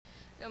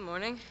Good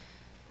morning.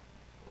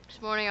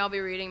 This morning I'll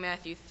be reading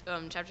Matthew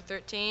chapter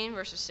 13,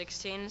 verses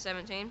 16 and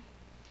 17.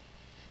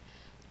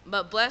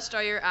 But blessed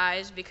are your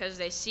eyes because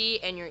they see,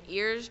 and your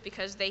ears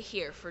because they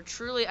hear. For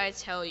truly I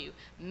tell you,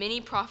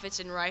 many prophets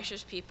and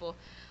righteous people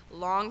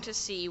longed to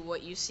see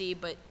what you see,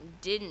 but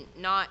did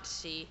not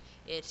see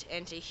it,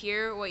 and to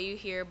hear what you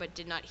hear, but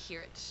did not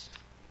hear it.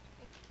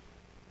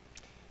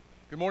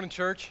 Good morning,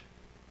 church.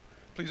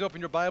 Please open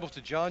your Bibles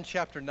to John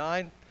chapter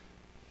 9.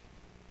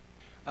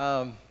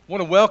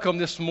 Want to welcome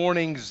this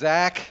morning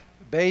Zach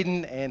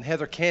Baden and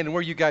Heather Cannon. Where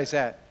are you guys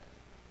at?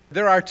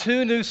 There are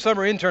two new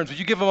summer interns. Would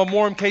you give them a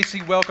warm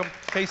Casey welcome?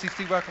 Casey,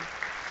 Steve, welcome.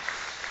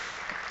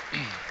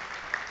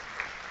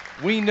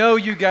 We know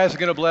you guys are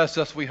going to bless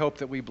us. We hope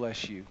that we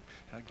bless you.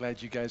 I'm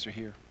glad you guys are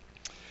here.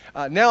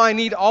 Now I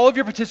need all of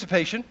your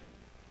participation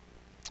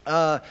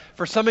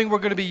for something we're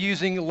going to be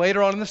using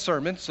later on in the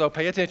sermon. So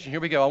pay attention. Here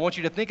we go. I want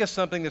you to think of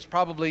something that's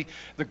probably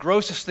the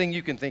grossest thing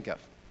you can think of.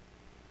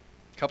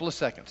 A couple of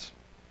seconds.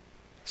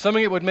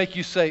 Something that would make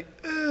you say,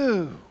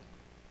 ooh,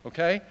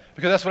 okay?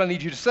 Because that's what I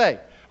need you to say.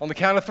 On the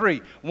count of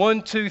three.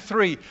 1, 2,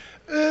 3.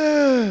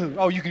 Ooh.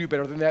 Oh, you can do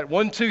better than that.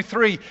 1, 2,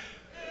 3.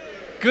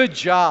 Good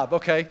job.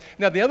 Okay.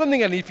 Now, the other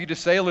thing I need for you to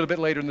say a little bit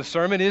later in the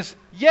sermon is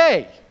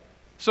yay.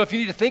 So if you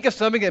need to think of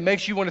something that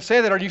makes you want to say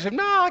that, or you say,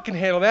 no, I can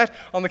handle that,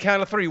 on the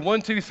count of three.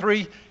 1, 2, 3.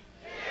 Yay.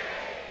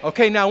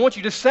 Okay, now I want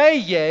you to say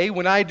yay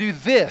when I do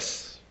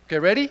this. Okay,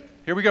 ready?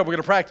 Here we go. We're going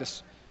to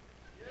practice.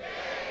 Yay.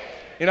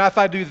 And if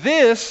I do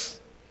this,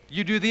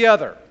 you do the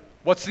other.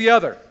 What's the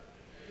other?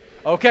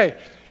 Okay.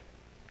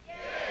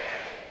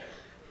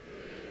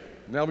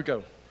 Now we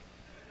go.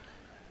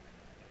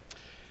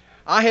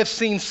 I have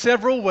seen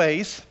several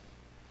ways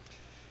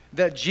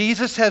that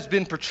Jesus has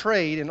been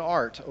portrayed in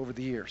art over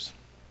the years.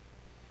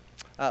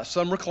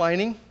 Some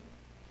reclining,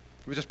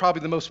 which is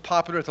probably the most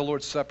popular at the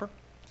Lord's Supper.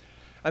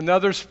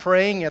 Another's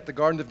praying at the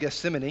Garden of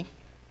Gethsemane.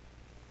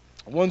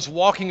 One's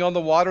walking on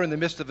the water in the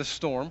midst of a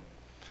storm.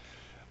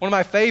 One of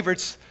my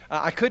favorites,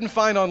 I couldn't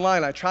find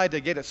online. I tried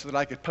to get it so that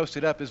I could post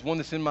it up, is one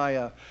that's in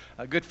my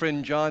good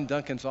friend John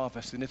Duncan's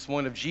office, and it's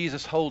one of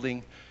Jesus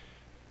holding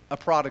a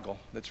prodigal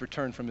that's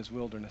returned from his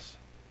wilderness.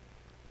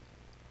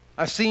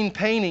 I've seen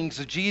paintings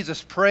of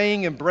Jesus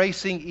praying,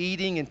 embracing,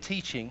 eating, and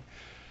teaching.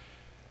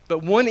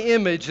 But one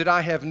image that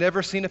I have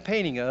never seen a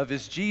painting of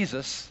is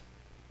Jesus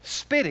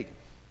spitting.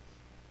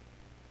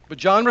 But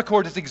John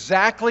records it's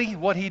exactly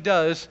what he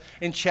does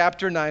in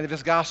chapter 9 of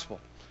his gospel.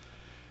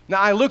 Now,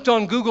 I looked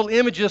on Google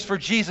Images for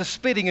Jesus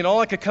spitting, and all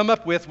I could come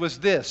up with was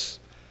this.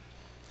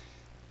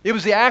 It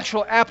was the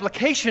actual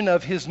application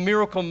of his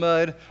miracle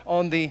mud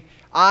on the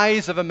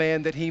eyes of a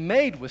man that he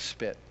made with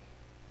spit.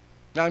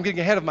 Now, I'm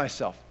getting ahead of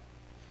myself.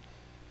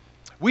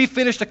 We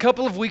finished a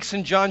couple of weeks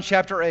in John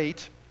chapter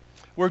 8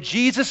 where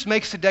Jesus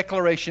makes the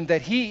declaration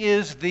that he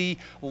is the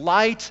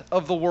light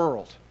of the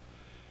world.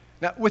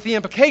 Now, with the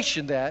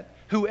implication that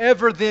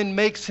whoever then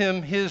makes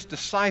him his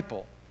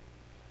disciple,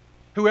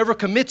 whoever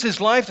commits his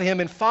life to him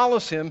and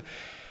follows him,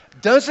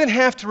 doesn't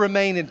have to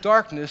remain in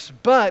darkness,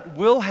 but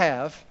will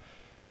have,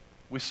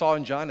 we saw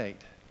in John 8,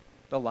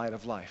 the light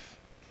of life.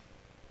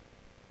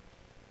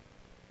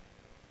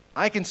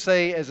 I can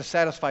say as a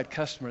satisfied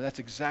customer, that's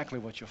exactly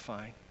what you'll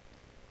find.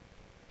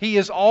 He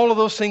is all of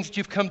those things that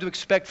you've come to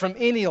expect from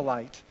any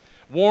light.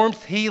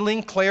 Warmth,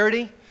 healing,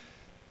 clarity.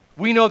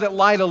 We know that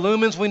light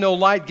illumines. We know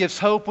light gives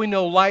hope. We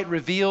know light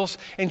reveals.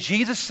 And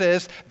Jesus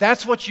says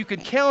that's what you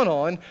can count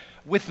on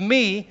with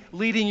me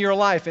leading your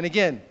life. And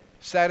again,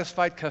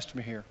 satisfied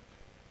customer here.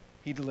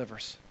 He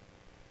delivers.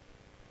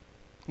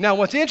 Now,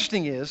 what's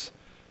interesting is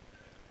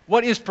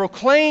what is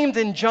proclaimed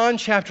in John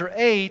chapter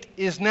 8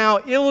 is now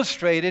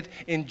illustrated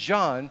in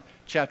John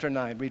chapter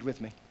 9. Read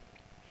with me.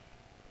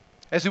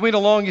 As he went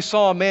along, he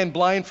saw a man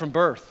blind from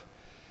birth.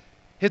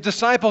 His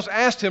disciples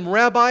asked him,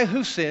 Rabbi,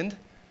 who sinned,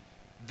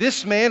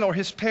 this man or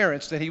his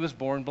parents, that he was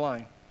born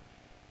blind?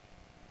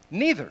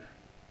 Neither.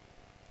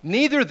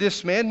 Neither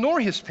this man nor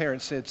his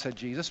parents said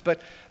Jesus,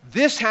 but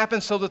this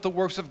happened so that the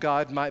works of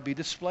God might be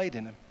displayed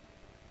in him.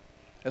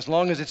 As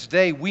long as it's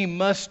day, we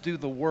must do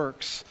the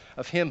works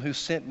of him who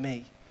sent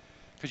me.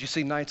 Because you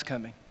see, night's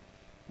coming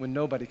when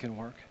nobody can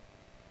work.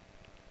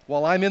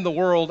 While I'm in the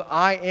world,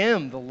 I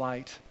am the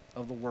light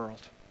of the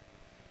world.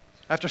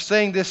 After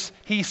saying this,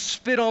 he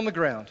spit on the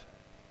ground.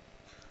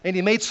 And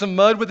he made some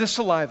mud with his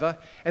saliva,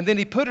 and then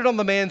he put it on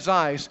the man's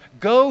eyes.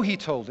 Go, he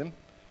told him,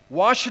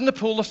 wash in the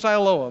pool of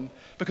Siloam,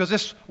 because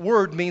this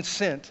word means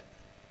sent.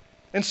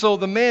 And so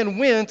the man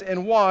went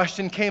and washed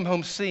and came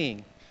home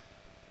seeing.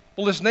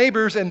 Well, his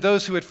neighbors and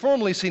those who had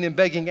formerly seen him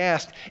begging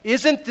asked,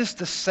 isn't this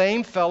the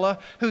same fella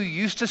who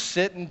used to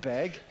sit and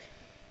beg?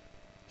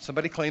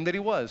 Somebody claimed that he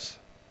was.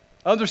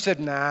 Others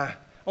said, nah,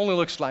 only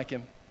looks like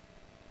him.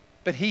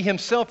 But he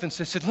himself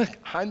insisted, look,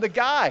 I'm the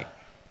guy.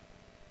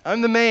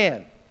 I'm the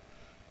man.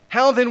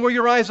 How then were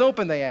your eyes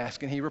open, they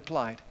asked, and he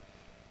replied,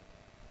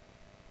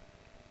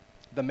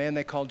 the man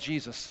they called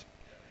Jesus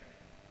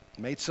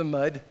made some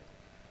mud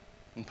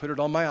and put it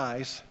on my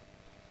eyes,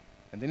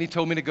 and then he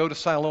told me to go to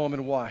Siloam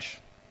and wash.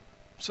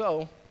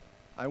 So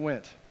I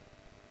went,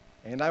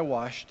 and I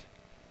washed,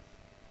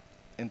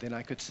 and then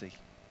I could see.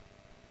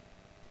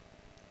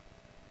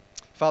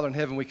 Father in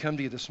heaven, we come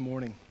to you this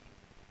morning.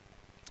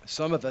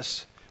 Some of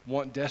us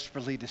want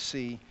desperately to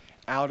see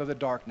out of the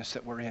darkness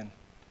that we're in.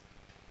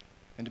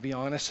 And to be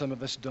honest, some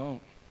of us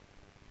don't.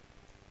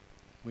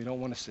 We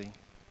don't want to see.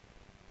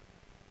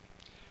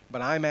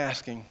 But I'm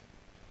asking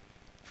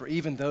for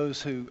even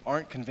those who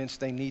aren't convinced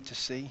they need to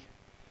see,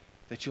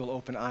 that you'll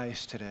open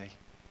eyes today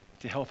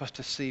to help us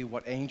to see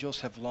what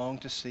angels have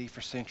longed to see for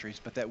centuries,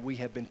 but that we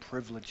have been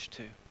privileged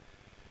to.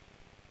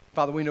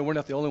 Father, we know we're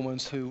not the only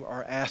ones who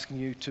are asking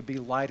you to be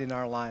light in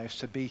our lives,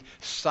 to be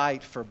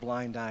sight for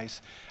blind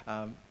eyes.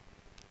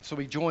 So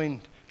we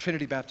join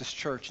Trinity Baptist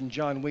Church and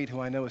John Wheat,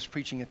 who I know is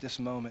preaching at this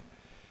moment.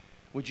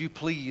 Would you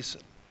please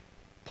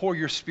pour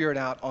your Spirit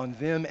out on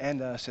them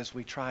and us as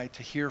we try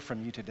to hear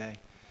from you today?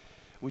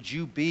 Would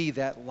you be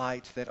that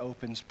light that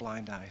opens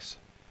blind eyes?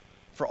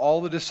 For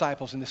all the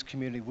disciples in this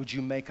community, would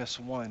you make us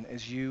one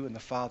as you and the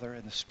Father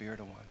and the Spirit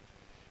are one?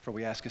 For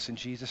we ask us in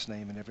Jesus'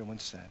 name, and everyone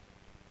said.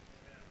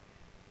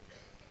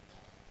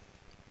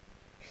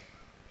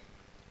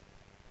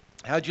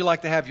 How'd you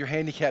like to have your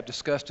handicap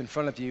discussed in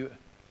front of you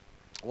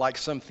like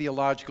some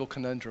theological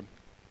conundrum?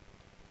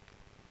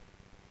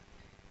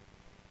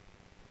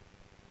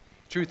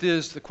 Truth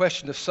is, the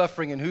question of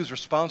suffering and who's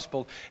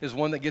responsible is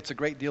one that gets a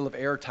great deal of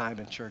airtime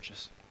in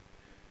churches.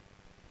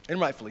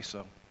 And rightfully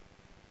so.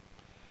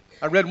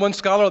 I read one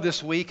scholar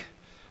this week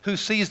who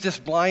sees this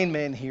blind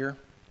man here,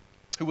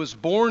 who was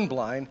born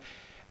blind,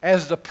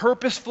 as the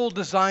purposeful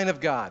design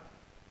of God.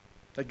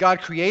 That God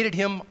created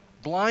him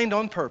blind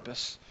on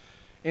purpose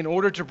in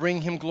order to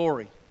bring him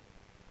glory.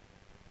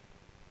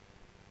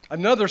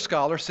 Another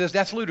scholar says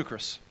that's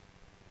ludicrous.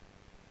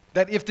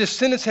 That if this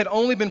sentence had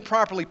only been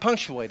properly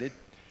punctuated,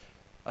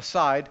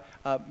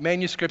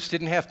 manuscripts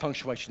didn't have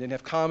punctuation, didn't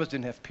have commas,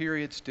 didn't have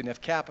periods, didn't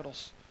have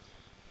capitals.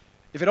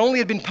 If it only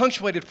had been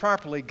punctuated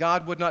properly,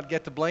 God would not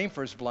get the blame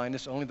for his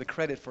blindness, only the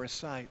credit for his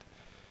sight.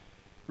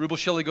 Rubel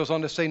Shelley goes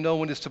on to say no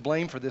one is to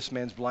blame for this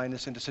man's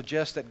blindness, and to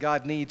suggest that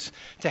God needs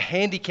to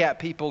handicap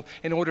people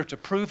in order to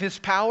prove his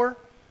power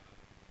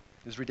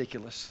is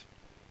ridiculous.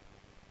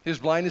 His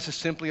blindness is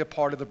simply a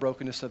part of the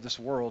brokenness of this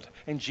world,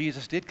 and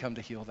Jesus did come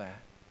to heal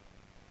that.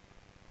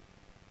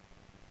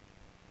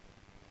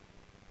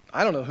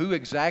 I don't know who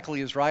exactly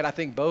is right. I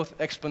think both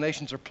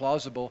explanations are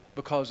plausible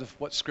because of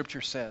what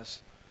Scripture says.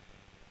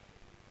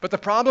 But the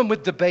problem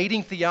with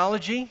debating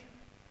theology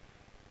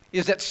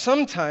is that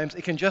sometimes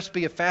it can just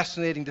be a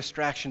fascinating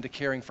distraction to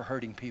caring for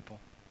hurting people.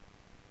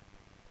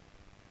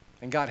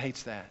 And God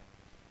hates that.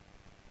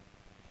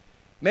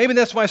 Maybe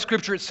that's why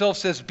Scripture itself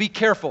says, be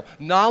careful.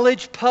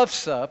 Knowledge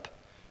puffs up,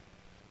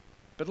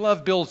 but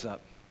love builds up.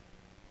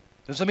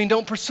 Doesn't mean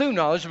don't pursue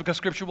knowledge, because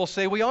Scripture will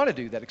say we ought to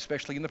do that,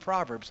 especially in the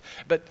Proverbs.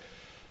 But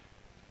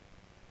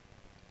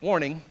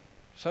warning,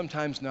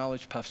 sometimes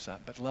knowledge puffs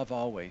up, but love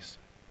always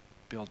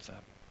builds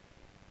up.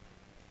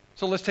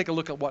 So let's take a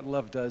look at what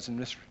love does in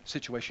this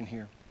situation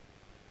here.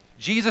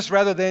 Jesus,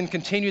 rather than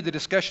continue the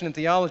discussion in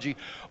theology,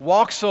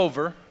 walks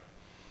over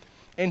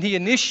and he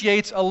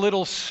initiates a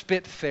little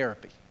spit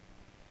therapy.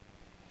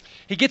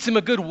 He gets him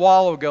a good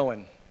wallow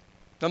going.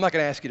 I'm not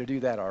going to ask you to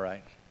do that, all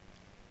right?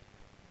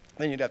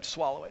 Then you'd have to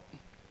swallow it.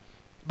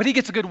 But he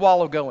gets a good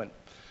wallow going.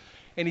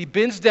 And he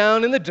bends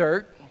down in the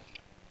dirt,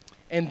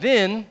 and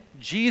then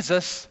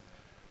Jesus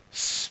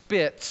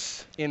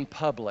spits in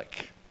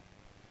public.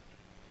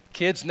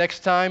 Kids,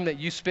 next time that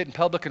you spit in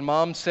public and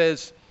mom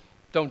says,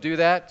 don't do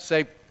that,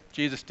 say,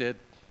 Jesus did.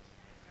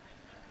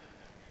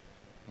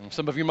 And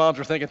some of you moms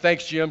are thinking,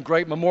 thanks, Jim,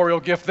 great memorial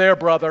gift there,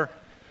 brother.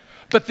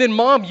 But then,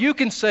 Mom, you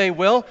can say,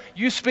 well,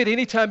 you spit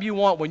anytime you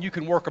want when you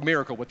can work a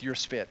miracle with your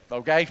spit,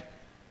 okay?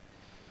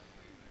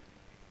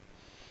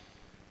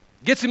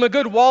 Gets him a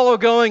good wallow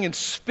going and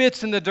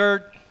spits in the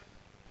dirt.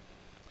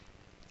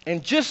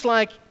 And just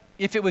like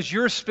if it was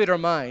your spit or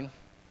mine,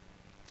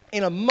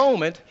 in a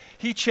moment,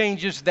 he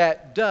changes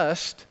that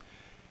dust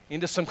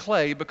into some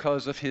clay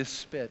because of his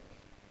spit.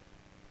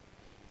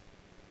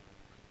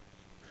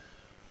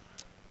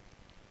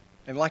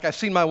 And like I've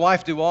seen my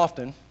wife do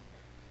often,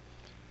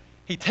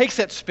 he takes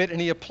that spit and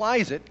he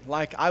applies it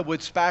like I would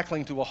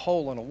spackling to a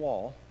hole in a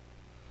wall.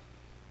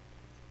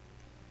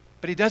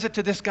 But he does it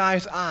to this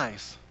guy's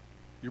eyes.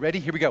 You ready?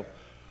 Here we go.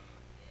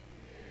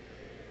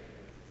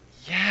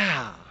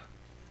 Yeah.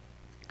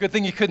 Good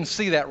thing you couldn't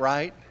see that,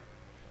 right?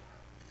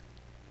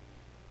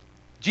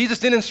 Jesus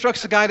then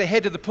instructs the guy to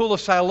head to the pool of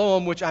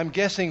Siloam, which I'm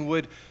guessing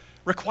would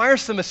require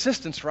some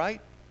assistance, right?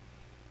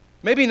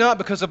 Maybe not,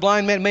 because the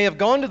blind man may have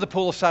gone to the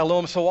pool of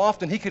Siloam so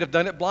often he could have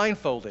done it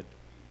blindfolded.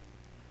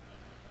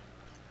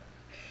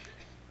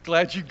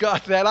 Glad you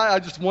got that. I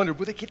just wondered,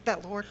 would they get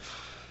that, Lord?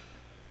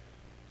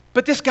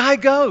 But this guy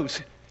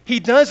goes. He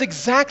does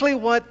exactly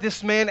what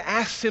this man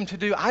asks him to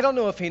do. I don't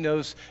know if he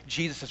knows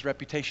Jesus'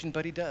 reputation,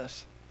 but he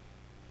does.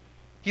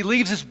 He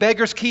leaves his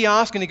beggar's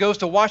kiosk and he goes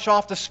to wash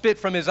off the spit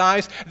from his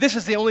eyes. This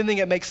is the only thing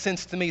that makes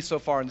sense to me so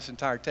far in this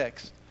entire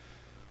text.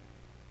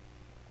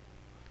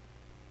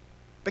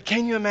 But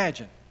can you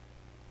imagine?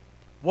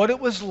 what it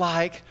was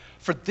like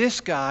for this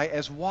guy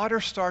as water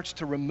starts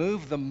to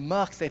remove the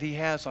muck that he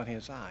has on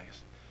his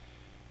eyes.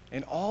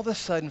 And all of a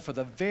sudden, for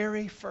the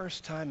very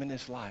first time in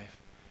his life,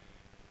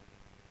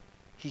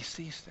 he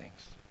sees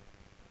things.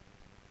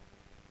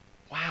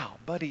 Wow,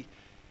 buddy,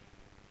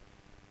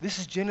 this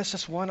is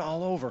Genesis 1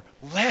 all over.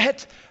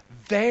 Let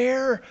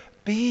there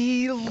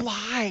be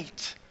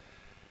light.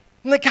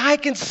 And the guy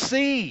can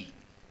see.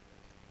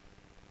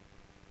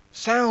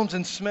 Sounds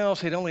and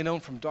smells he'd only known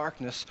from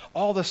darkness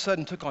all of a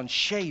sudden took on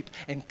shape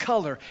and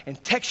color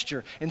and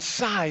texture and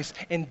size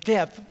and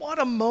depth. What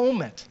a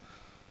moment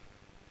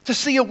to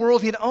see a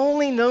world he'd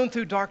only known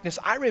through darkness.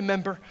 I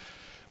remember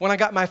when I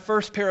got my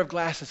first pair of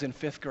glasses in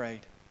 5th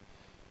grade.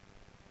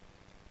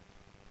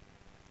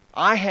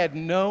 I had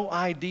no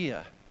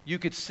idea you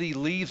could see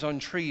leaves on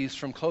trees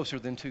from closer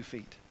than 2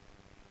 feet.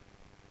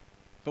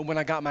 But when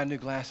I got my new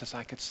glasses,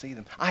 I could see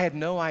them. I had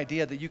no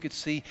idea that you could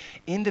see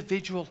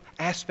individual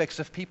aspects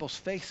of people's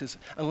faces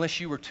unless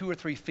you were 2 or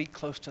 3 feet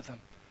close to them.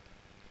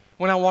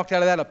 When I walked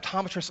out of that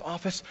optometrist's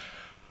office,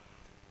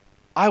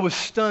 I was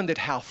stunned at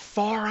how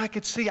far I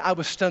could see. I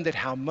was stunned at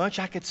how much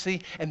I could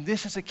see. And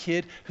this is a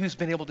kid who's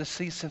been able to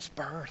see since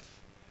birth.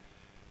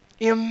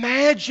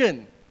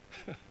 Imagine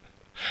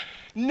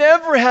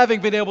never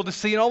having been able to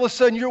see, and all of a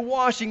sudden you're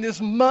washing this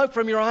muck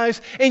from your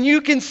eyes, and you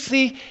can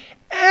see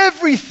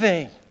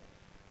everything.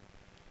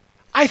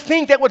 I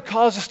think that would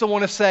cause us to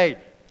want to say,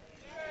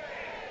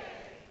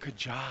 good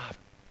job.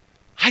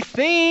 I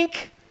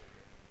think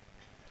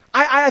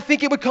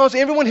it would cause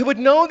everyone who would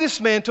know this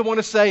man to want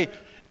to say,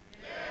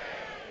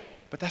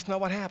 but that's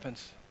not what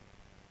happens.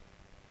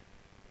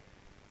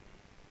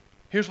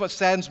 Here's what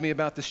saddens me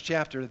about this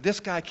chapter.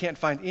 This guy can't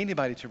find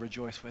anybody to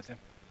rejoice with him.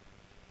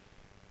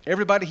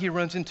 Everybody he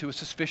runs into is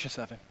suspicious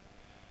of him.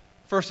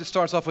 First, it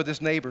starts off with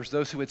his neighbors,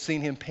 those who had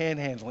seen him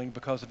panhandling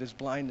because of his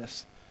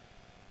blindness.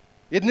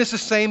 Isn't this the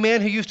same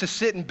man who used to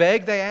sit and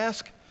beg, they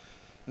ask?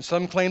 And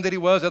some claimed that he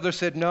was. Others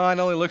said, no, I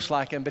know he looks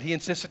like him. But he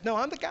insisted, no,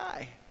 I'm the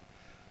guy.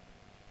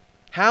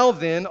 How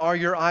then are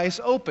your eyes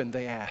open,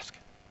 they ask.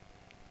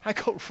 I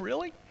go,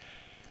 really?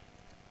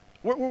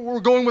 We're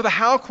going with the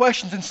how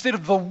questions instead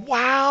of the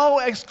wow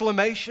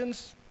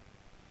exclamations.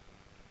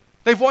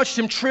 They've watched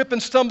him trip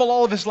and stumble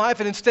all of his life,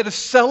 and instead of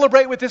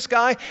celebrate with this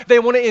guy, they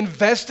want to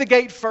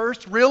investigate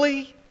first.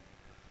 Really?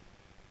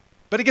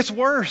 But it gets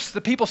worse. The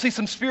people see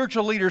some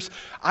spiritual leaders,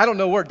 I don't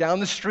know where, down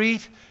the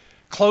street,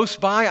 close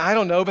by, I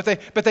don't know, but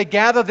they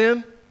gather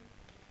them.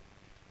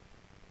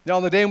 Now,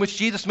 on the day in which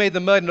Jesus made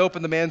the mud and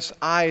opened the man's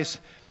eyes,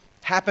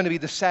 happened to be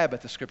the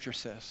Sabbath, the Scripture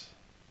says.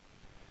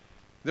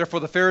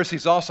 Therefore, the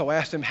Pharisees also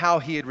asked him how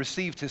he had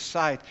received his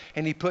sight,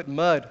 and he put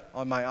mud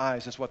on my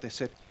eyes, is what they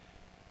said.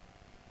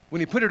 When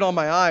he put it on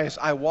my eyes,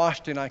 I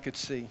washed and I could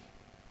see.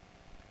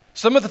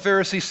 Some of the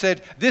Pharisees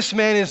said, this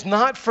man is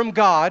not from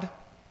God,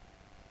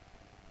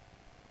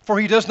 for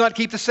he does not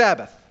keep the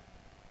Sabbath.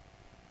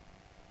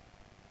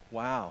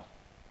 Wow.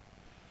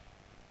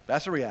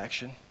 That's a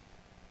reaction.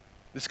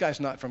 This guy's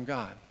not from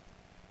God.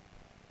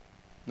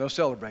 No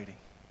celebrating.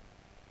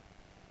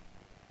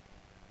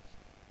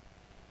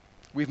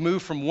 We've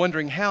moved from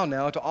wondering how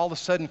now to all of a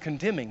sudden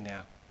condemning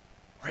now.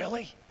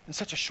 Really? In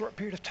such a short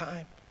period of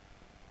time?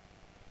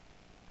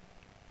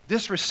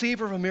 This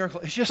receiver of a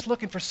miracle is just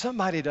looking for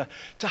somebody to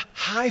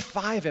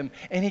high-five him,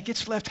 and he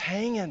gets left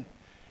hanging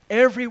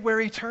everywhere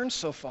he turns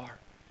so far.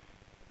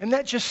 And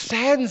that just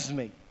saddens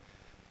me.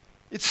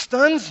 It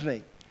stuns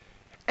me.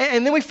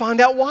 And then we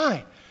find out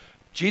why.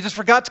 Jesus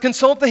forgot to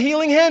consult the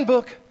healing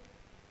handbook.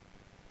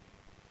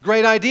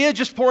 Great idea,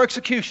 just poor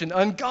execution,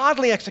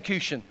 ungodly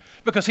execution,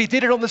 because he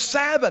did it on the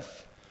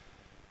Sabbath.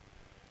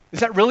 Is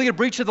that really a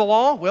breach of the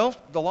law? Well,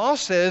 the law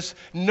says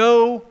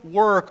no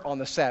work on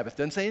the Sabbath.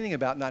 Doesn't say anything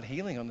about not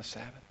healing on the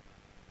Sabbath.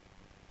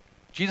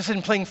 Jesus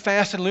isn't playing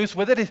fast and loose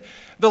with it.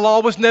 The law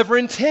was never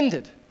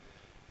intended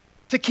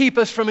to keep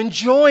us from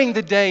enjoying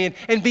the day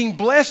and being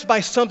blessed by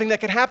something that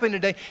could happen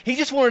today. He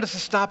just wanted us to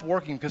stop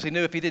working because he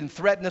knew if he didn't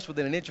threaten us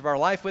within an inch of our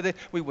life with it,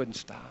 we wouldn't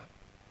stop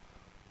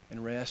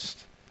and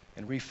rest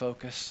and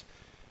refocus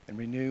and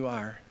renew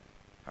our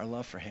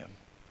love for him.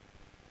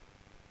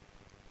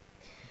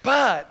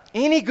 But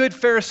any good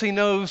Pharisee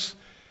knows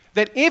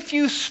that if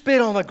you spit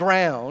on the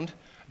ground,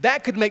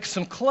 that could make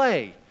some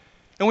clay.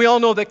 And we all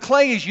know that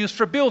clay is used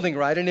for building,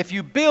 right? And if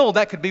you build,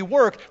 that could be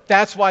work.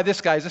 That's why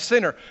this guy's a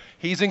sinner.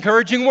 He's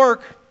encouraging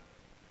work.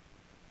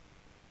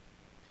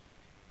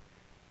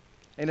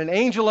 And an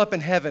angel up in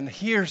heaven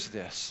hears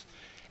this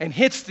and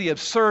hits the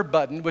absurd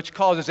button, which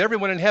causes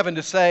everyone in heaven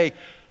to say,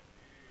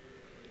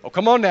 oh,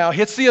 come on now,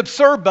 hits the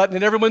absurd button,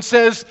 and everyone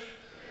says,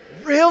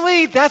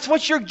 really? That's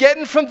what you're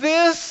getting from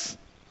this?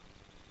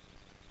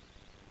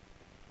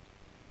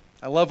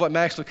 I love what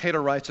Max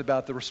Lucado writes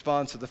about the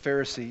response of the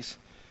Pharisees.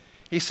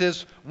 He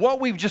says, what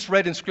we've just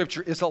read in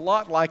Scripture is a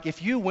lot like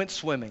if you went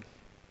swimming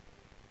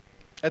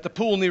at the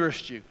pool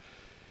nearest you,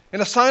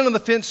 and a sign on the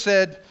fence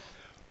said,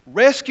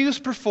 rescues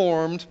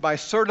performed by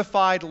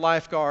certified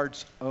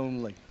lifeguards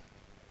only.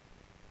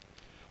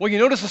 Well, you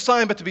notice the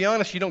sign, but to be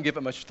honest, you don't give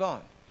it much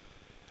thought.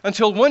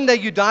 Until one day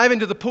you dive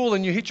into the pool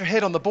and you hit your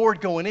head on the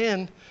board going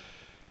in,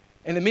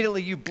 And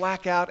immediately you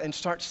black out and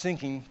start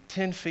sinking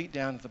 10 feet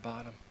down to the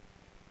bottom.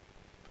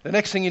 The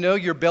next thing you know,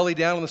 you're belly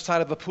down on the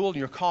side of a pool and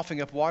you're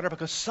coughing up water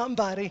because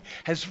somebody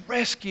has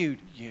rescued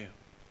you.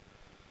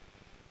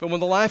 But when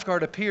the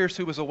lifeguard appears,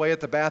 who was away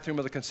at the bathroom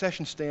or the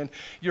concession stand,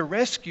 your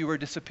rescuer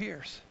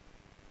disappears.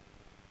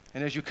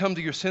 And as you come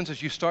to your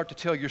senses, you start to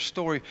tell your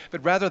story.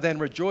 But rather than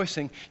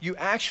rejoicing, you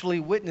actually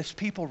witness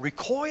people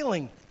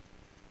recoiling.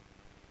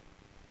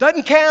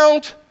 Doesn't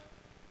count.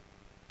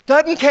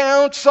 Doesn't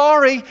count.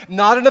 Sorry,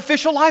 not an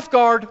official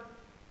lifeguard.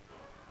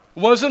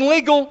 Wasn't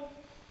legal.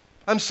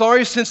 I'm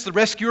sorry, since the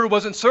rescuer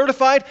wasn't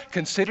certified,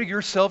 consider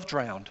yourself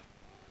drowned.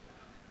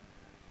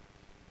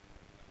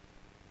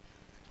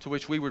 To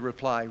which we would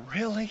reply,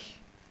 really?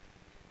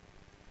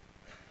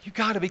 You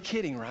got to be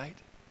kidding, right?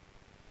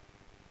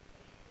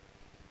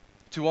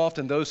 Too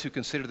often, those who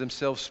consider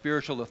themselves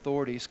spiritual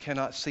authorities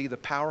cannot see the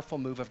powerful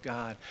move of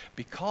God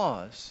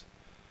because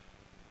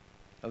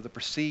of the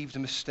perceived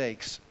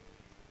mistakes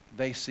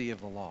they see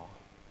of the law.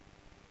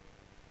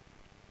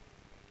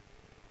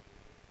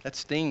 That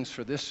stings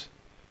for this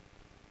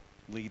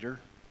leader.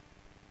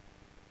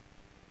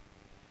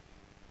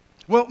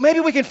 Well, maybe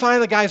we can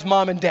find the guy's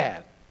mom and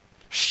dad.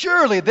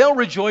 Surely they'll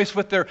rejoice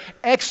with their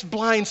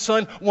ex-blind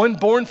son, one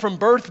born from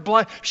birth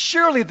blind.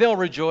 Surely they'll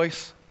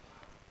rejoice.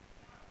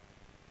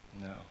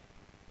 No.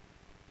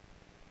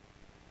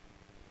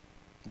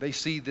 They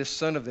see this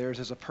son of theirs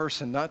as a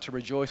person not to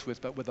rejoice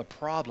with, but with a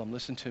problem,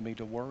 listen to me,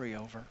 to worry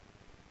over.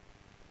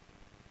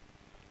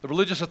 The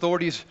religious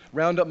authorities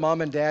round up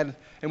mom and dad,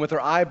 and with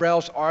their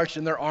eyebrows arched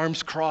and their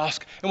arms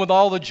crossed, and with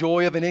all the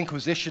joy of an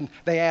inquisition,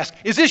 they ask,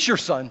 "Is this your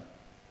son?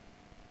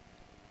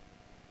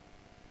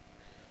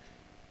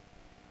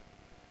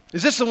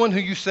 Is this the one who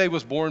you say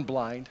was born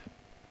blind?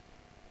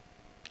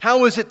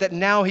 How is it that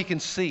now he can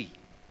see?"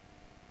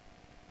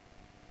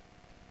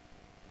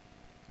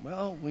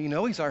 Well, we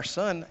know he's our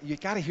son. You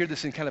got to hear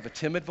this in kind of a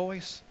timid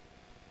voice.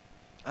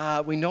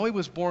 We know he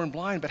was born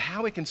blind, but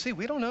how he can see,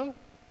 we don't know.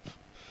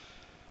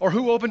 Or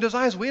who opened his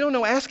eyes, we don't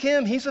know. Ask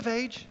him. He's of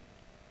age.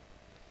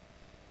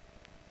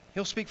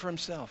 He'll speak for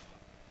himself.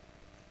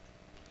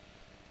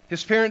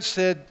 His parents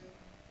said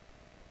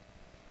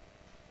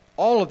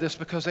all of this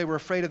because they were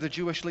afraid of the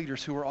Jewish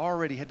leaders who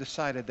already had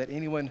decided that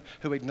anyone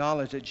who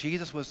acknowledged that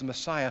Jesus was the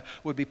Messiah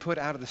would be put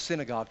out of the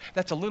synagogue.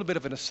 That's a little bit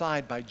of an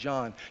aside by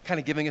John, kind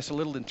of giving us a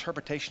little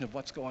interpretation of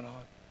what's going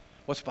on,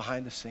 what's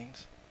behind the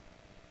scenes.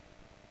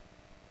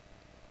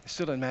 It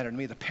still doesn't matter to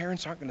me. The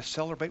parents aren't going to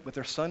celebrate with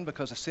their son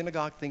because the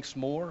synagogue thinks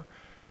more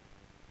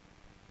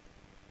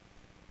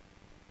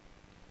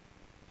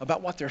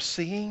about what they're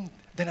seeing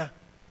than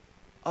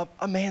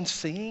a man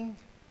seeing?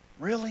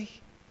 Really?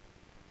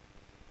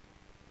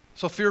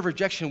 So fear of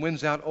rejection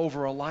wins out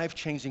over a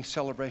life-changing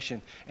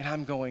celebration. And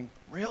I'm going,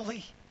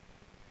 really?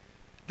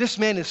 This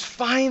man is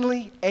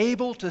finally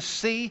able to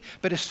see,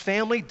 but his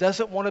family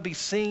doesn't want to be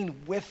seen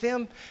with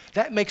him?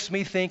 That makes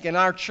me think in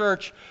our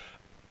church,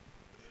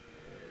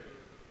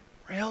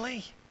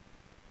 really?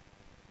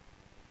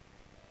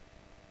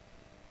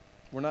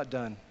 We're not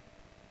done.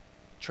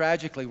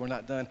 Tragically, we're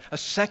not done. A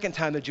second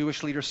time the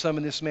Jewish leaders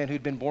summoned this man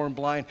who'd been born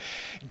blind.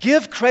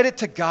 "Give credit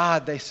to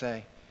God," they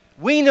say.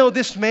 "We know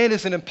this man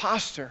is an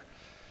imposter."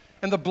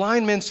 And the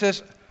blind man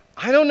says,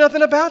 "I know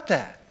nothing about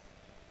that.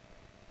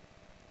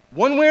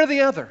 One way or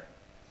the other.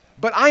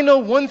 But I know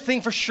one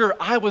thing for sure.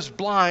 I was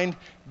blind,"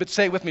 but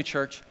say it with me,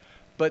 church,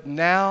 "but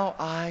now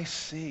I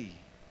see."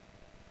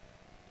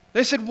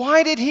 They said,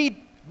 what did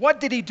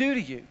he do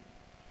to you?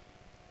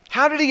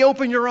 How did he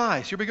open your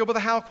eyes? Here we go with the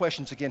how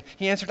questions again.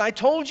 He answered, "I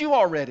told you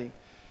already,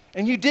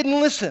 and you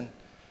didn't listen.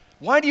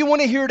 Why do you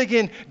want to hear it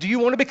again? Do you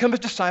want to become his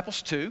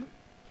disciples too?"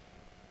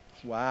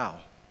 Wow.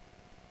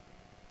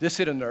 This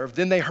hit a nerve.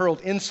 Then they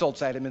hurled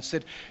insults at him and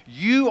said,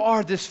 "You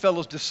are this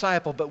fellow's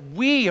disciple, but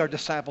we are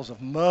disciples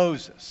of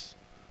Moses.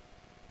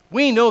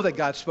 We know that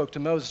God spoke to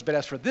Moses, but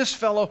as for this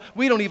fellow,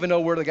 we don't even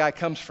know where the guy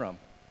comes from."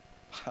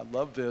 I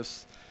love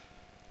this.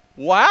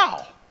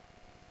 Wow.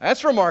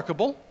 That's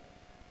remarkable.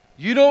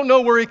 You don't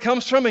know where he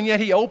comes from, and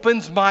yet he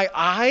opens my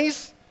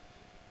eyes?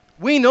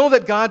 We know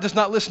that God does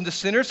not listen to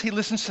sinners. He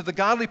listens to the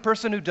godly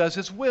person who does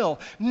his will.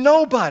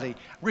 Nobody,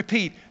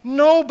 repeat,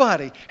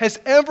 nobody has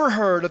ever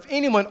heard of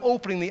anyone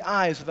opening the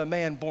eyes of a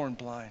man born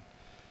blind.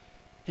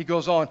 He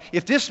goes on,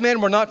 "If this man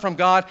were not from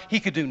God,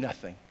 he could do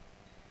nothing."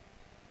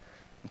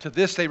 And to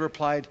this they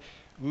replied,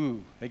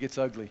 "Ooh, it gets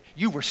ugly.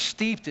 You were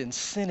steeped in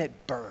sin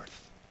at birth.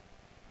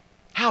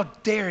 How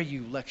dare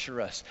you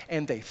lecture us?"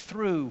 And they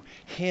threw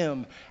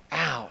him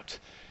out.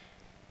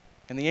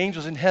 And the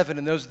angels in heaven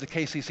and those of the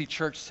KCC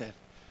church said,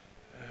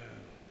 "Oh."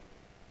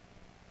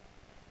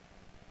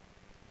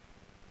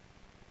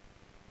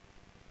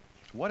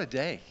 What a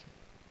day.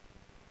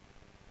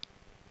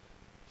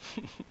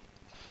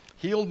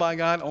 Healed by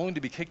God only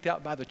to be kicked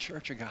out by the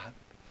church of God.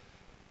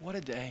 What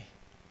a day.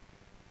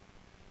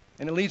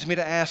 And it leads me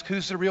to ask,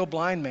 who's the real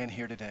blind man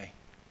here today?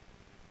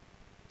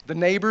 The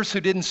neighbors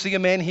who didn't see a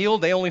man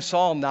healed, they only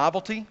saw a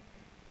novelty.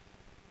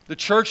 The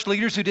church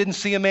leaders who didn't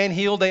see a man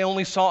healed, they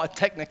only saw a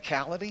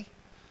technicality.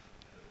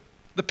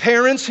 The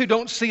parents who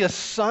don't see a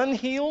son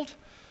healed,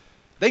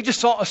 They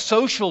just saw a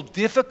social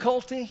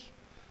difficulty.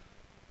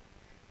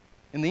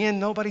 In the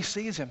end, nobody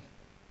sees him.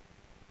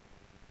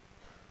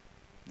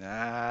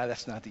 Nah,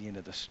 that's not the end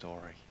of the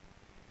story.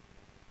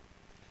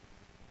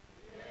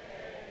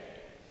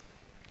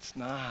 It's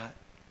not.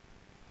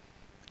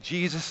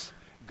 Jesus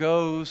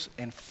goes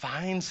and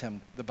finds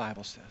him, the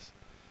Bible says.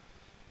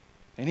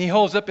 And he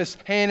holds up his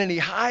hand and he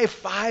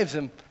high-fives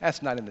him.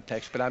 That's not in the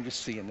text, but I'm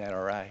just seeing that,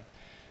 all right.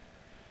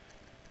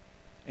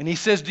 And he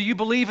says, "Do you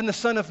believe in the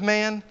Son of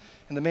Man?"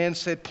 And the man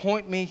said,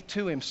 "Point me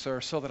to him,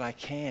 sir, so that I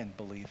can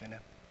believe in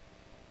him."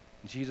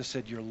 And Jesus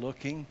said, "You're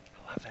looking,"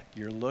 I love that,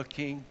 "you're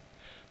looking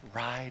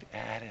right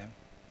at him.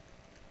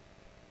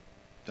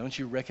 Don't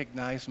you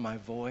recognize my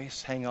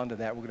voice?" Hang on to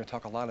that. We're going to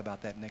talk a lot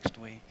about that next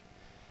week.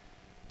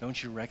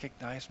 Don't you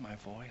recognize my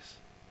voice?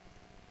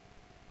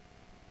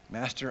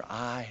 "Master,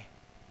 I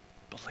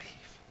believe."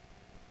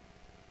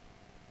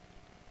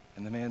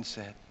 And the man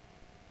said,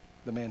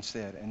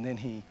 and then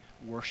he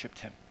worshiped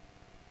him.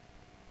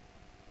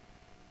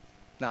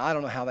 Now, I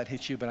don't know how that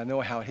hits you, but I know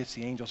how it hits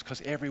the angels,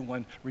 because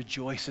everyone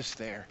rejoices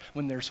there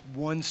when there's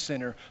one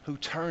sinner who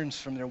turns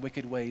from their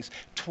wicked ways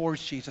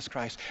towards Jesus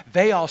Christ.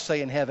 They all say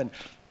in heaven,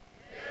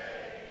 "Yay."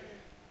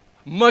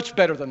 Much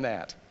better than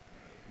that.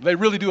 They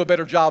really do a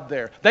better job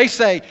there. They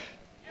say,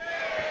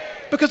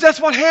 "Yay." Because that's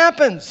what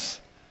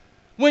happens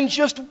when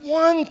just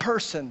one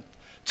person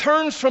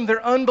turns from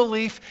their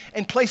unbelief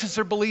and places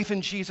their belief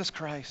in Jesus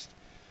Christ.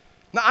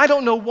 Now, I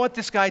don't know what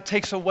this guy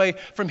takes away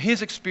from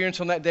his experience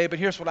on that day, but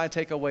here's what I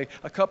take away.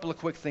 A couple of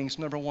quick things.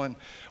 Number one,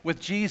 with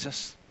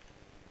Jesus,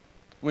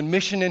 when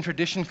mission and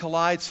tradition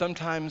collide,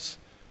 sometimes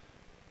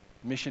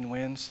mission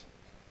wins.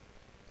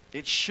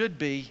 It should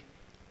be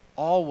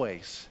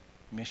always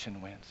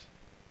mission wins.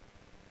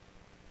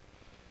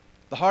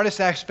 The hardest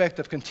aspect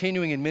of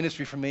continuing in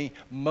ministry for me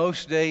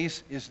most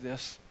days is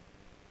this: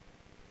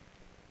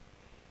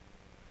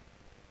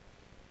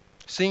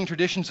 seeing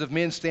traditions of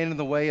men stand in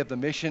the way of the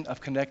mission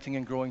of connecting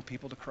and growing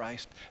people to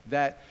Christ.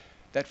 That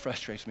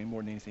frustrates me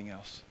more than anything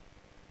else.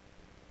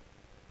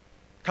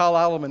 Kyle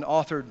Alleman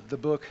authored the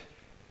book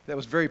that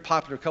was very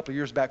popular a couple of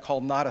years back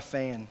called Not a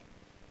Fan.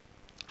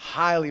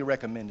 Highly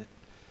recommend it.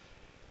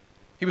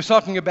 He was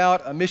talking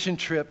about a mission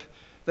trip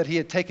that he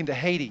had taken to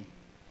Haiti,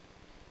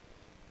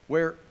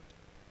 where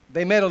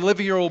they met an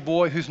 11-year-old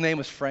boy whose name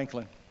was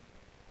Franklin.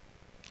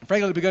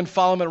 Franklin had begun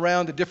following him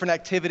around to different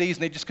activities,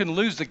 and they just couldn't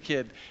lose the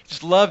kid.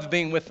 Just loved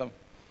being with them.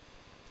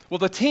 Well,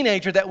 the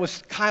teenager that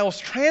was Kyle's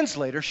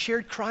translator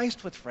shared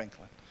Christ with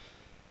Franklin.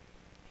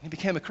 He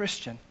became a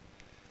Christian.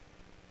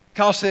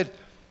 Kyle said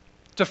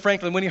to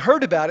Franklin when he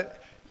heard about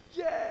it,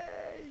 "Yay!"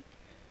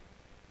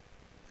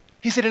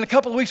 He said, "In a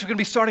couple of weeks, we're going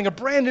to be starting a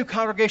brand new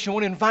congregation. I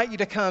want to invite you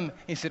to come."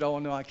 He said, "Oh,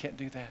 no, I can't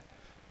do that."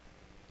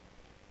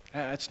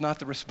 That's not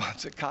the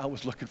response that Kyle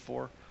was looking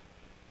for.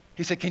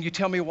 He said, "Can you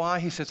tell me why?"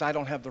 He says, "I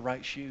don't have the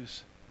right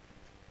shoes."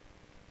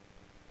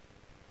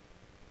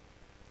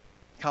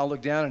 Kyle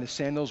looked down and his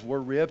sandals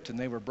were ripped and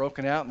they were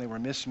broken out and they were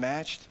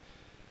mismatched.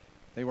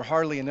 They were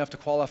hardly enough to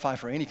qualify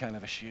for any kind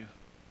of a shoe,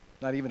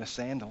 not even a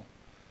sandal.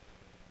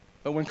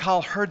 But when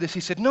Kyle heard this,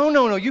 he said,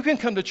 No, you can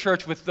come to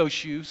church with those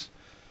shoes.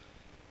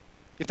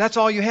 If that's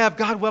all you have,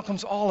 God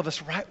welcomes all of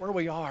us right where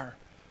we are.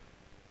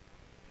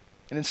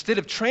 And instead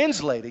of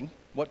translating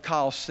what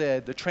Kyle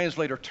said, the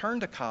translator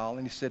turned to Kyle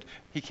and he said,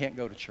 he can't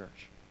go to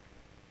church.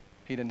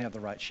 He didn't have the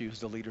right shoes.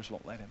 The leaders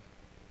won't let him.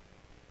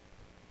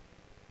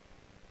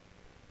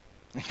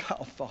 And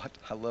Kyle thought,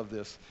 I love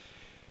this.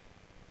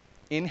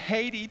 In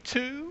Haiti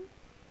too?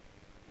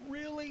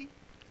 Really?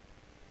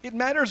 It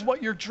matters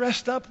what you're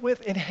dressed up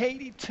with in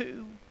Haiti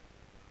too?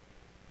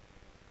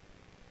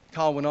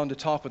 Kyle went on to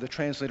talk with the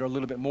translator a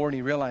little bit more, and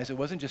he realized it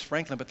wasn't just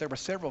Franklin, but there were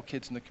several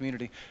kids in the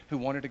community who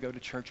wanted to go to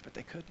church, but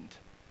they couldn't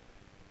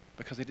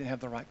because they didn't have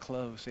the right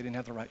clothes. They didn't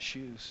have the right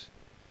shoes.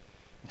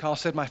 And Kyle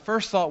said, my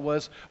first thought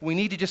was, we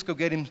need to just go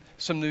get him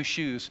some new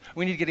shoes.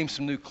 We need to get him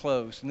some new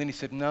clothes. And then he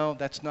said, no,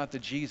 that's not the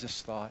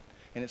Jesus thought,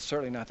 and it's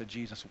certainly not the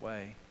Jesus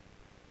way.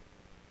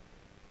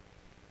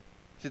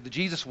 He said, the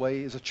Jesus way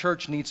is a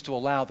church needs to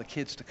allow the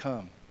kids to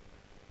come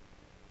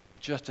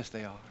just as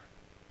they are.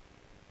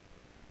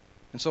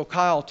 And so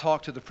Kyle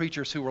talked to the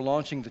preachers who were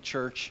launching the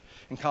church,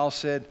 and Kyle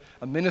said,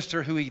 a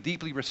minister who he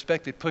deeply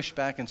respected pushed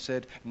back and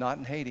said, not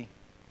in Haiti.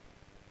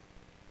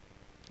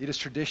 It is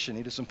tradition.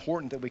 It is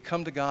important that we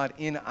come to God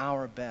in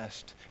our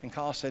best. And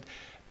Kyle said,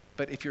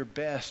 but if your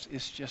best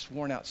is just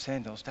worn out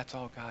sandals, that's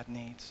all God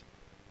needs.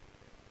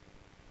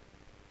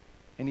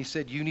 And he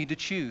said, you need to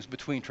choose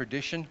between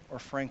tradition or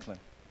Franklin.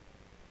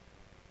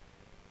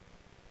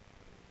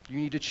 You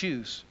need to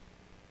choose.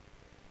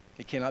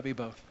 It cannot be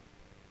both.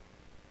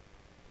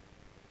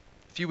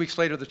 A few weeks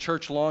later, the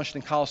church launched,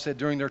 and Kyle said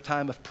during their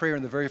time of prayer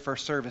in the very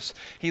first service,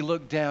 he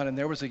looked down, and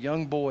there was a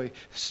young boy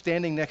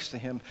standing next to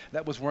him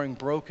that was wearing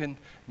broken,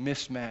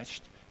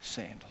 mismatched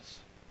sandals.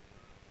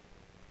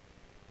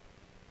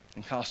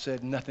 And Kyle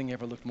said, nothing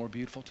ever looked more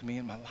beautiful to me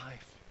in my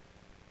life.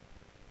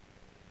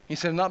 He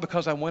said, not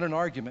because I won an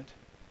argument,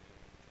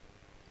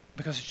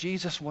 because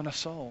Jesus won a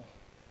soul.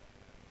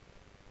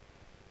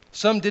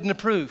 Some didn't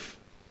approve.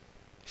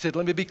 said,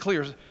 let me be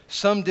clear,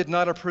 some did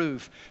not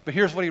approve. But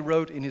here's what he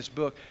wrote in his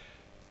book.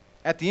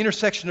 At the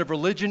intersection of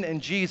religion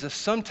and Jesus,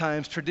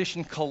 sometimes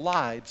tradition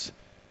collides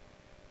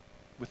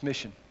with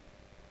mission.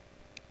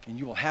 And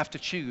you will have to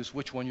choose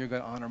which one you're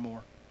going to honor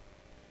more.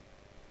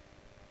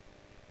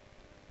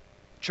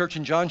 Church,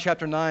 in John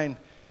chapter 9,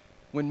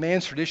 when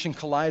man's tradition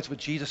collides with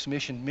Jesus'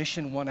 mission,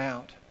 mission won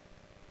out.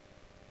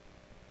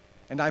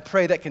 And I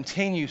pray that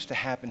continues to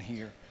happen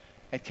here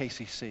at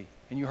KCC.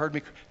 And you heard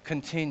me,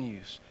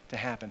 continues to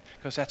happen,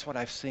 because that's what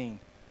I've seen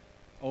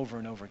over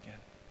and over again.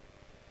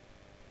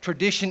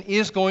 Tradition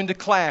is going to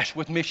clash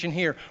with mission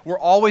here. We're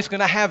always going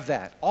to have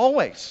that.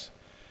 Always.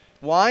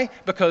 Why?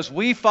 Because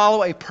we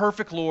follow a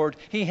perfect Lord.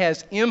 He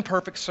has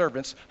imperfect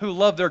servants who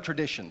love their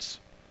traditions.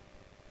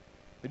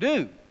 They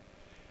do.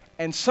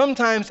 And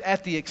sometimes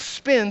at the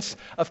expense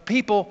of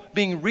people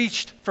being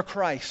reached for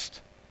Christ.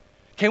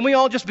 Can we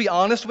all just be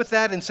honest with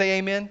that and say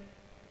amen?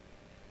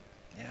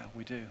 Yeah,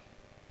 we do.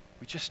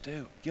 We just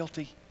do.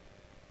 Guilty.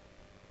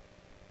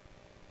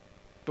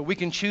 But we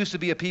can choose to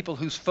be a people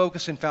whose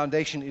focus and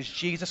foundation is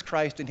Jesus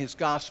Christ and His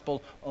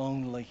gospel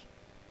only.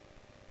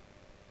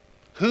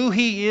 Who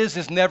He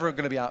is never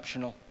going to be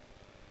optional.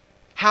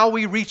 How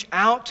we reach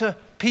out to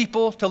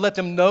people to let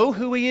them know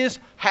who He is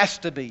has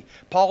to be.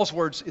 Paul's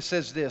words, it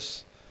says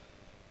this,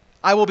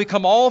 I will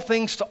become all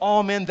things to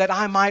all men that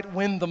I might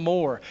win the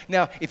more.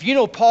 Now, if you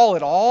know Paul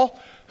at all,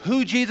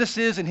 who Jesus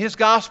is and His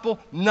gospel,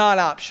 not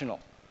optional.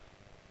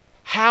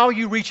 How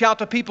you reach out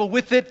to people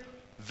with it,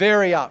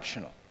 very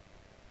optional.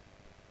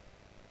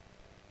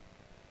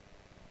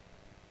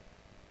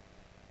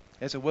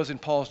 As it was in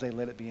Paul's day,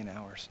 let it be in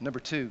ours. Number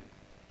 2,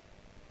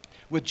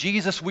 with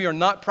Jesus, we are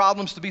not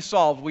problems to be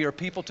solved. We are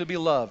people to be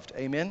loved.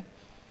 Amen?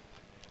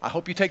 I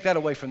hope you take that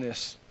away from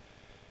this.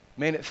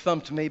 Man, it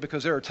thumped me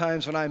because there are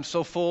times when I'm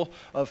so full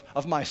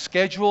of my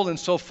schedule and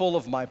so full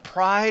of my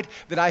pride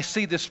that I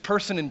see this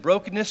person in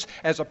brokenness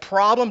as a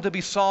problem to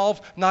be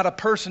solved, not a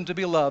person to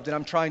be loved, and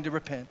I'm trying to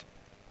repent.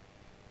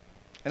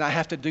 And I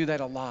have to do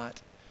that a lot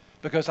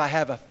because I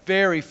have a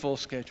very full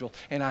schedule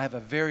and I have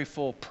a very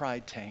full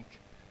pride tank.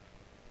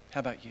 How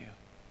about you?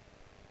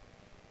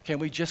 Can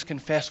we just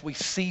confess we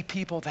see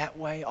people that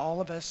way, all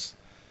of us?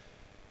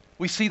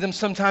 We see them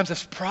sometimes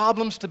as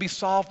problems to be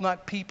solved,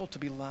 not people to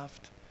be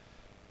loved.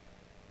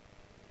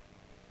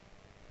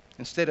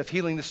 Instead of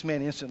healing this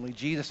man instantly,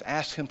 Jesus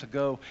asked him to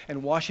go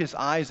and wash his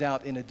eyes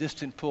out in a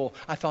distant pool.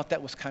 I thought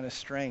that was kind of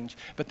strange.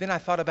 But then I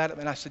thought about it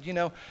and I said, you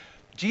know,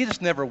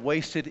 Jesus never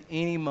wasted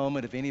any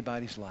moment of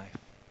anybody's life.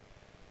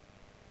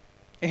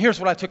 And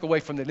here's what I took away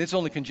from it. It's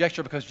only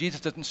conjecture because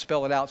Jesus doesn't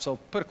spell it out, so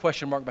put a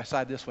question mark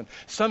beside this one.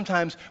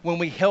 Sometimes when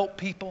we help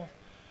people,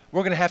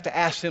 we're going to have to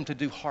ask them to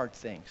do hard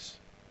things.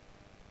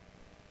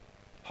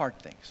 Hard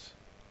things.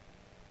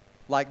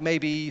 Like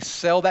maybe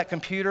sell that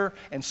computer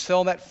and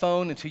sell that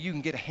phone until you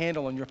can get a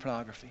handle on your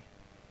pornography.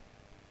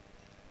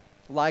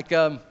 Like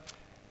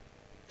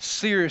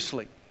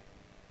seriously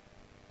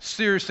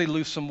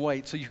lose some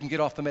weight so you can get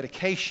off the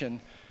medication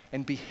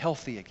and be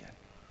healthy again.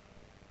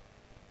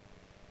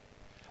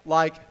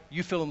 Like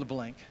you fill in the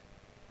blank.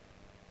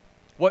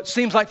 What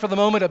seems like for the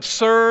moment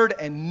absurd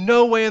and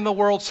no way in the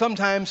world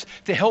sometimes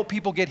to help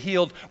people get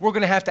healed, we're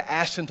going to have to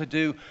ask them to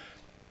do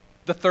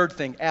the third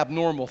thing,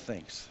 abnormal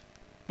things.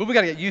 But we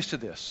got to get used to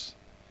this.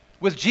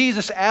 With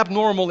Jesus,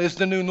 abnormal is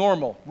the new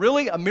normal.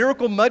 Really? A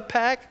miracle mud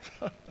pack?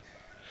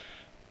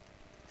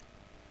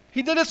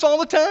 He did this all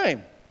the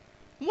time.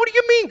 What do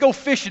you mean go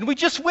fishing? We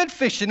just went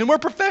fishing and we're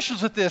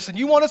professionals at this and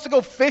you want us to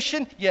go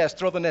fishing? Yes,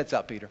 throw the nets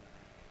out, Peter.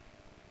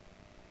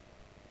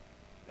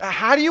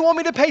 How do you want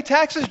me to pay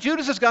taxes?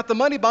 Judas has got the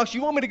money box.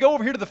 You want me to go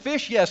over here to the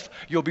fish? Yes.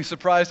 You'll be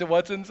surprised at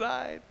what's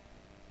inside.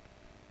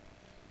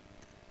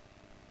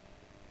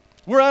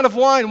 We're out of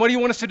wine. What do you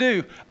want us to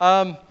do?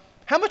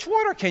 How much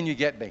water can you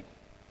get me?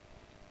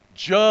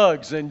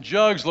 Jugs and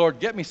jugs, Lord.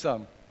 Get me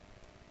some.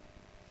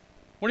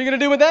 What are you going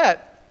to do with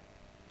that?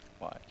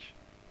 Watch.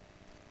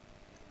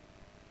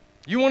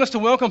 You want us to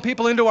welcome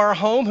people into our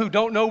home who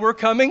don't know we're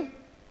coming?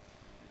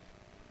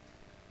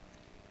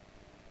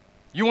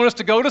 You want us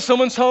to go to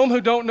someone's home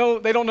who don't know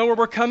where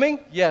we're coming?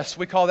 Yes,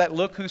 we call that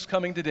look who's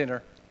coming to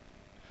dinner.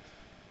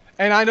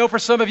 And I know for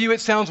some of you it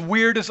sounds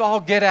weird as all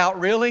get out,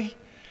 really?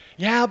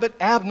 Yeah, but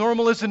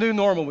abnormal is the new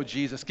normal with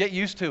Jesus. Get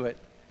used to it.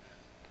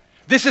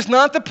 This is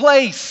not the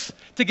place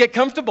to get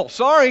comfortable.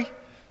 Sorry.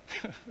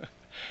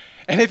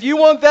 And if you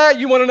want that,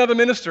 you want another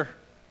minister.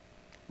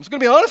 I'm just going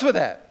to be honest with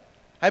that.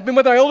 I've been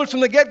with our elders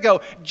from the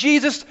get-go.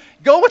 Jesus,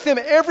 go with him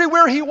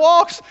everywhere he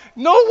walks.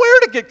 Nowhere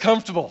to get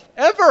comfortable,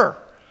 ever.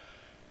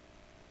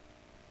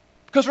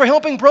 Because we're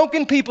helping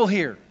broken people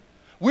here.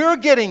 We're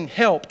getting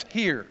helped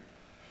here.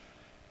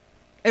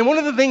 And one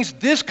of the things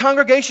this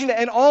congregation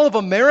and all of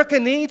America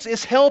needs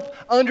is help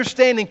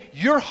understanding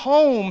your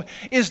home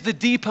is the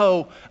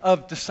depot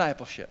of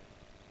discipleship.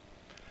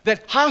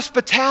 That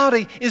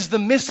hospitality is the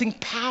missing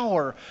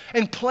power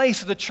and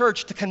place of the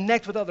church to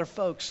connect with other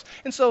folks.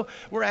 And so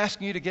we're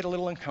asking you to get a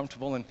little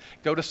uncomfortable and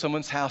go to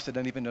someone's house that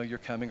doesn't even know you're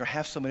coming, or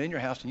have someone in your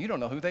house and you don't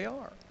know who they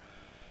are.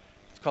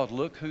 It's called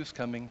Look Who's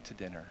Coming to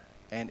Dinner.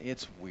 And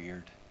it's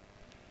weird.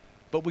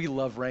 But we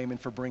love Raymond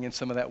for bringing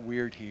some of that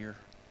weird here.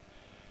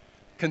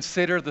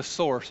 Consider the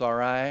source, all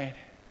right?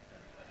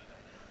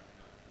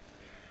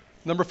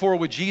 Number 4,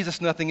 with Jesus,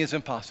 nothing is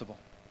impossible.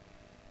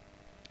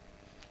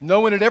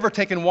 No one had ever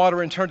taken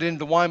water and turned it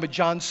into wine, but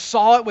John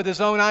saw it with his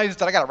own eyes and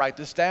said, I got to write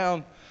this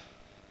down.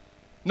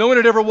 No one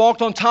had ever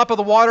walked on top of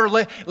the water,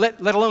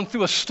 let alone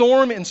through a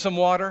storm in some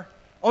water.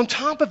 On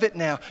top of it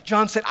now,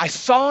 John said, I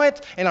saw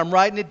it and I'm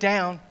writing it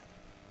down.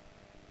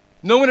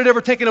 No one had ever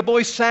taken a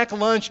boy's sack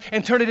lunch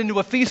and turned it into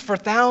a feast for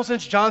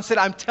thousands. John said,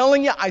 I'm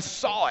telling you, I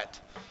saw it.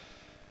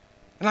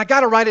 And I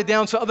got to write it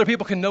down so other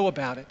people can know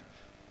about it.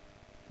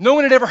 No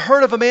one had ever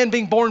heard of a man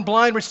being born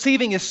blind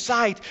receiving his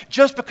sight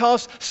just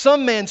because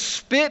some man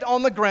spit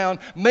on the ground,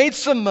 made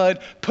some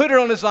mud, put it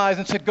on his eyes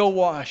and said, go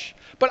wash.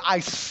 But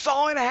I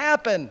saw it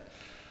happen.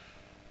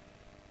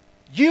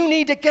 You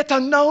need to get to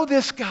know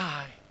this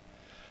guy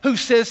who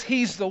says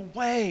he's the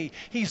way,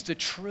 he's the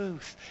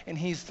truth, and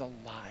he's the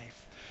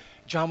life.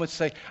 John would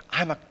say,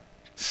 I'm a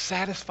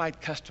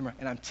satisfied customer,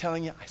 and I'm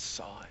telling you, I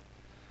saw it.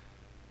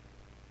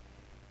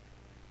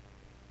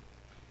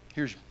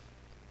 Here's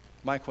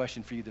my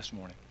question for you this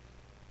morning.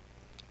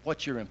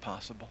 What's your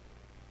impossible?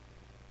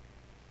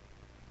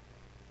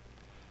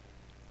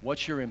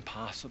 What's your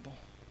impossible?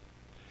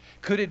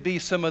 Could it be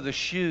some of the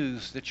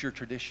shoes that's your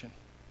tradition?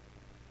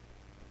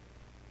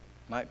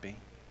 Might be.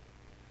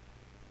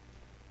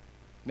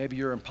 Maybe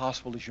your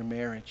impossible is your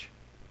marriage.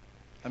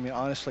 I mean,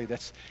 honestly,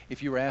 that's,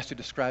 if you were asked to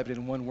describe it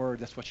in one word,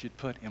 that's what you'd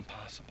put,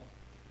 impossible.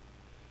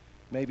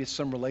 Maybe it's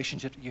some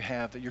relationship that you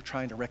have that you're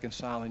trying to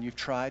reconcile, and you've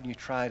tried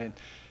and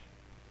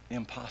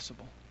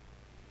impossible.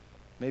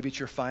 Maybe it's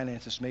your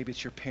finances. Maybe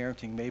it's your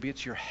parenting. Maybe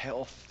it's your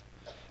health.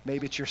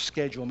 Maybe it's your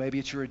schedule. Maybe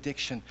it's your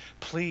addiction.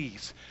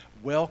 Please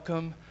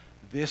welcome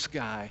this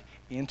guy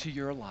into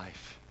your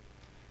life,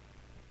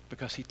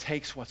 because he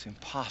takes what's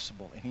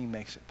impossible and he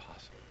makes it possible.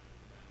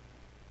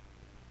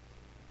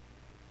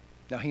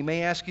 Now, he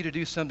may ask you to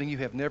do something you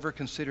have never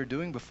considered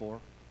doing before.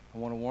 I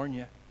want to warn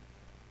you.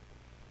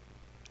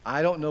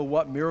 I don't know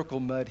what miracle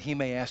mud he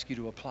may ask you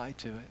to apply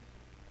to it.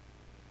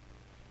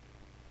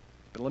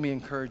 But let me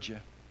encourage you.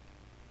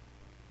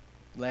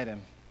 Let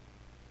him.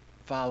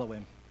 Follow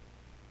him.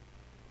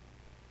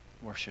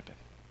 Worship him.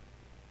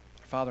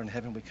 Father in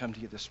heaven, we come to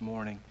you this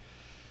morning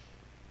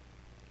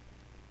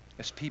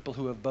as people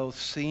who have both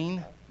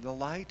seen the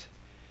light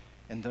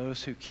and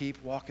those who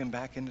keep walking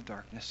back into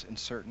darkness in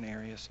certain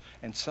areas,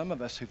 and some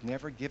of us who've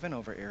never given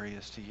over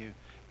areas to you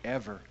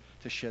ever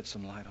to shed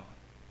some light on.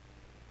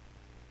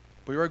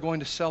 We are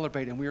going to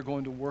celebrate and we are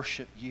going to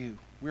worship you.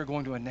 We are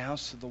going to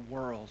announce to the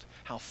world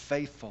how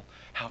faithful,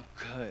 how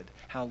good,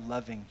 how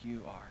loving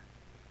you are.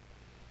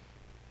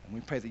 And we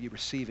pray that you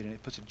receive it and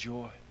it puts a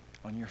joy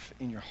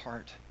in your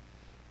heart,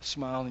 a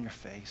smile on your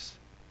face.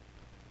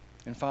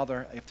 And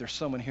Father, if there's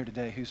someone here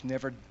today who's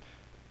never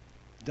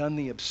done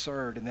the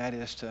absurd, and that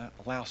is to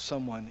allow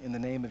someone in the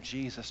name of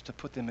Jesus to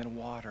put them in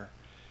water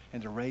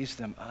and to raise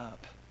them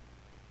up,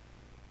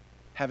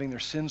 having their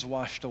sins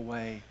washed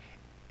away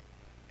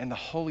and the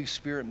Holy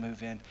Spirit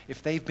move in.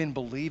 If they've been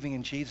believing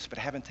in Jesus but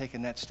haven't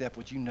taken that step,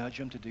 would you nudge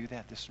them to do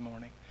that this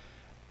morning?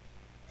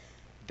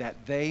 That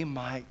they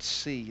might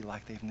see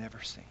like they've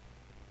never seen.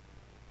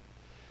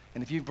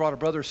 And if you've brought a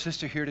brother or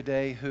sister here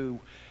today who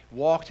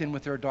walked in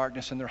with their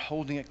darkness and they're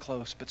holding it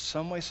close, but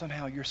some way,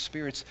 somehow, your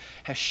spirits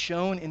has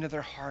shone into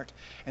their heart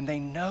and they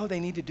know they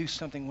need to do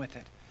something with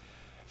it.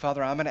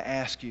 Father, I'm going to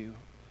ask you,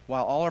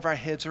 while all of our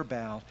heads are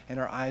bowed and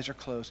our eyes are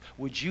closed,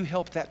 would you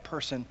help that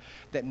person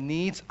that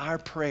needs our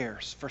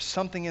prayers for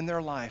something in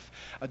their life,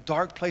 a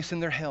dark place in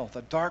their health,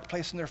 a dark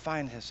place in their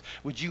finances?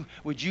 Would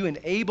you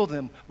enable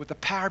them with the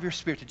power of your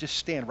Spirit to just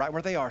stand right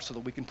where they are so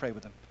that we can pray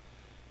with them?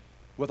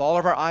 With all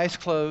of our eyes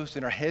closed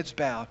and our heads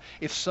bowed,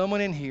 if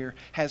someone in here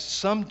has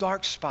some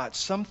dark spot,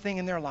 something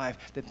in their life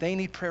that they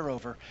need prayer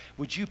over,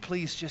 would you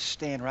please just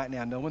stand right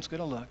now? No one's going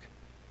to look.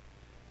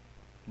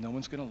 No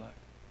one's going to look.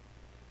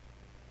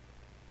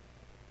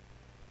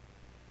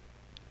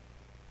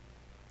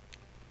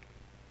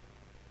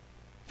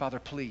 Father,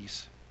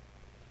 please,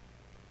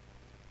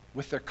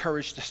 with their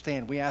courage to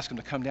stand, we ask them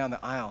to come down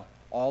the aisle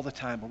all the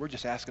time, but we're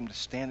just asking them to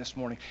stand this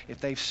morning. If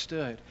they've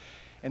stood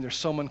and there's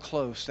someone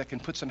close that can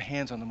put some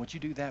hands on them, would you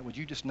do that? Would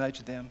you just nudge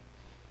them?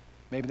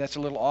 Maybe that's a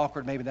little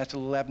awkward, maybe that's a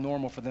little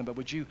abnormal for them, but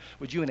would you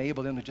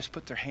enable them to just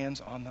put their hands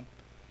on them?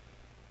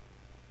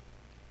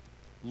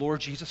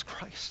 Lord Jesus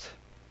Christ,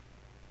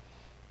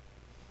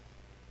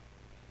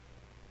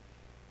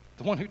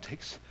 the one who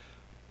takes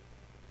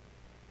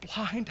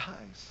blind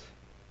eyes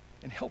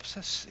and helps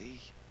us see,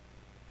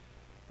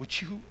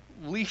 would you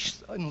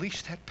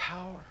unleash that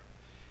power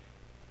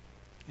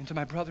into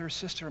my brother or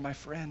sister or my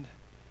friend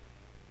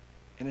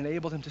and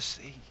enable them to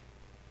see?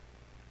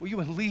 Will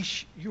you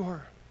unleash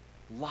your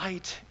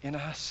light in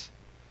us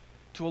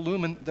to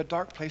illumine the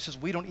dark places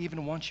we don't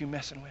even want you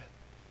messing with?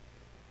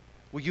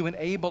 Will you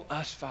enable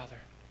us, Father,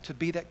 to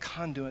be that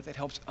conduit that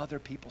helps other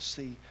people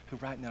see who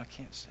right now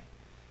can't see?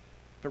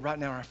 But right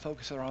now our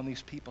focus are on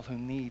these people who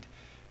need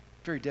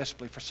very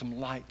desperately for some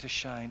light to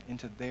shine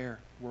into their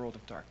world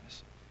of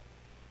darkness.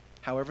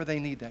 However they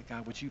need that,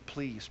 God, would you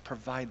please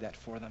provide that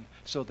for them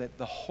so that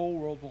the whole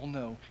world will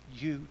know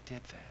you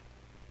did that.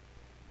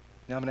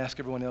 Now I'm going to ask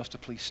everyone else to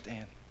please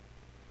stand.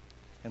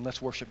 And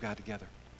let's worship God together.